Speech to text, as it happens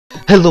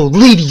Hello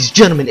ladies,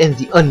 gentlemen, and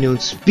the unknown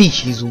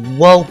species.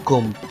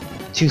 Welcome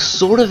to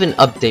sort of an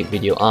update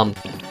video.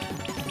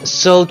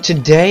 So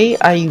today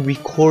I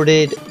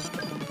recorded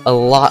a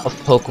lot of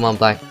Pokemon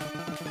Black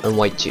and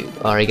White 2.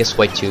 Or I guess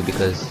White 2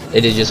 because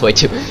it is just White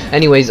 2.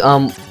 Anyways,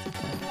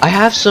 I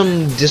have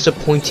some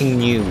disappointing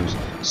news.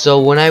 So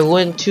when I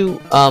went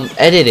to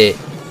edit it,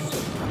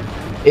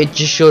 it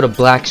just showed a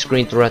black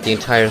screen throughout the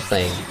entire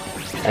thing.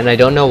 And I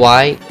don't know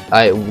why.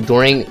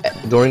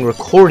 During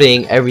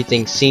recording,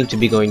 everything seemed to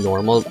be going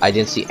normal. I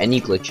didn't see any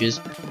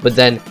glitches. But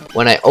then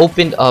when I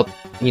opened up,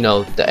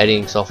 the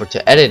editing software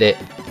to edit it,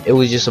 it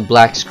was just a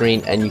black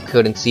screen and you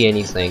couldn't see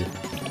anything.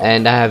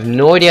 And I have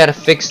no idea how to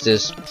fix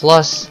this.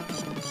 Plus,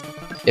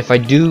 if I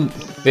do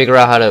figure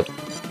out how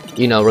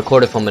to,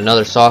 record it from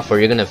another software,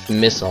 you're gonna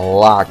miss a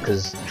lot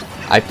because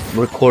I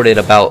recorded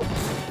about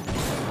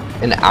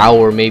an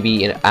hour,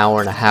 maybe an hour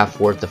and a half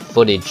worth of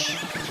footage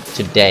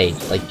today,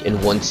 like in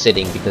one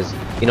sitting, because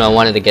I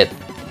wanted to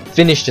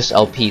finish this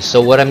LP. So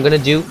what I'm gonna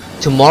do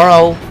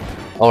tomorrow,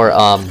 or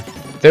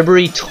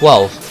February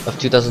 12th of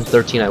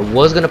 2013, I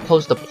was gonna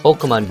post a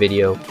Pokemon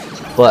video,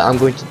 but I'm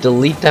going to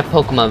delete that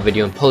Pokemon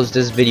video and post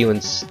this video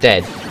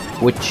instead,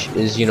 which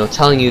is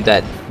telling you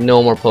that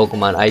no more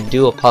Pokemon. I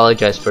do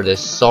apologize for this.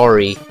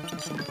 Sorry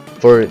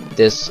for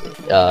this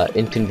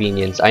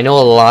inconvenience. I know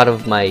a lot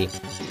of my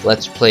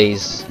Let's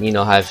Plays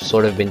have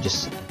sort of been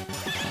just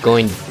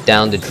going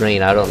down the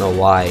drain. I don't know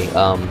why.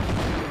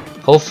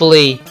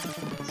 Hopefully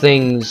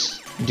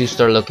things do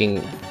start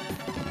looking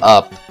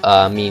up.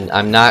 I mean,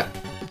 I'm not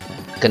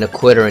gonna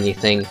quit or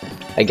anything.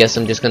 I guess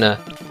I'm just gonna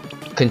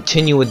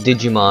continue with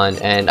Digimon,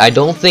 and I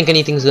don't think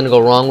anything's gonna go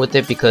wrong with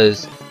it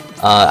because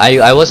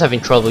I was having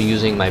trouble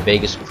using my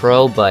Vegas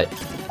Pro, but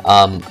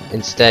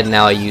instead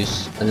now I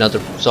use another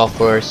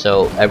software,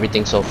 so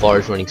everything so far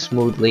is running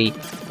smoothly.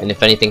 And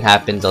if anything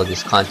happens, I'll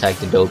just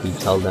contact Adobe,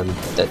 tell them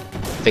that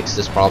fix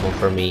this problem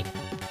for me,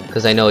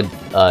 because I know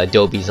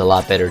Adobe's a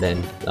lot better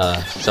than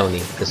Sony,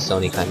 because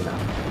Sony kind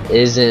of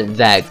isn't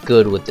that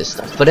good with this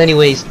stuff. But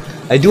anyways,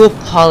 I do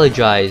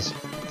apologize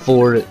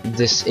for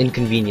this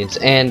inconvenience,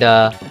 and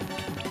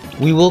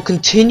we will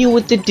continue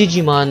with the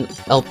Digimon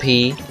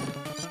LP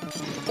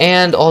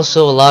and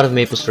also a lot of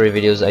Maple Story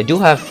videos. I do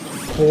have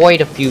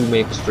quite a few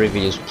Maple Story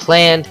videos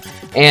planned,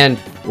 and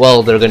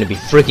well, they're gonna be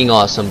freaking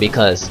awesome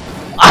because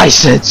I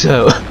said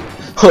so.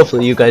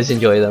 Hopefully you guys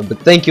enjoy them. But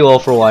thank you all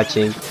for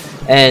watching,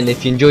 and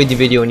if you enjoyed the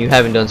video and you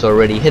haven't done so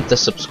already, hit the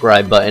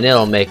subscribe button.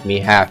 It'll make me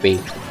happy.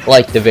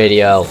 Like the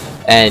video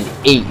and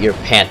eat your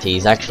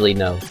panties. Actually,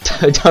 no,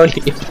 don't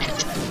eat your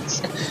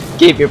panties.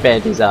 Keep your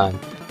panties on,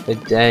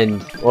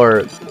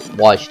 or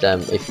wash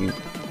them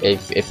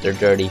if they're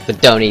dirty,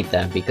 but don't eat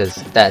them because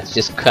that's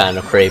just kind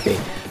of creepy.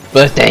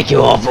 But thank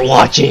you all for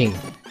watching,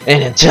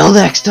 and until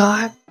next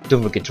time,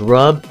 don't forget to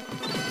rub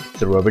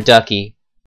the rubber ducky.